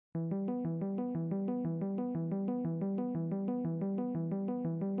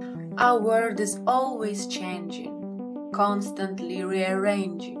Our world is always changing, constantly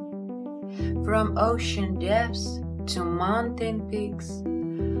rearranging. From ocean depths to mountain peaks,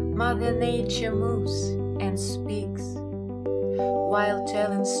 Mother Nature moves and speaks. While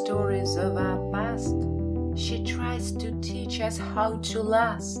telling stories of our past, she tries to teach us how to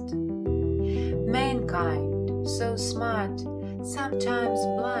last. Mankind, so smart, sometimes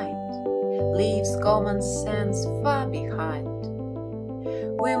blind, leaves common sense far behind.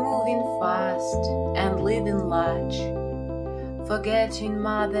 We're moving fast and living large, forgetting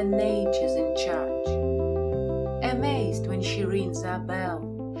Mother Nature's in charge. Amazed when she rings our bell,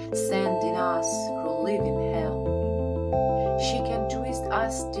 sending us through living hell. She can twist our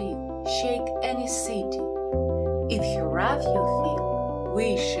steel, shake any city. If her wrath you feel,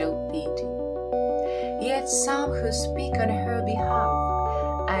 we shall pity. Yet some who speak on her behalf,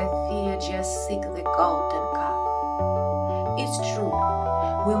 I fear just seek the golden calf. It's true,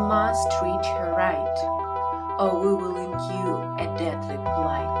 we must treat her right, or we will incur a deadly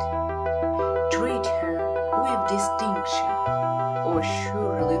plight. Treat her with distinction.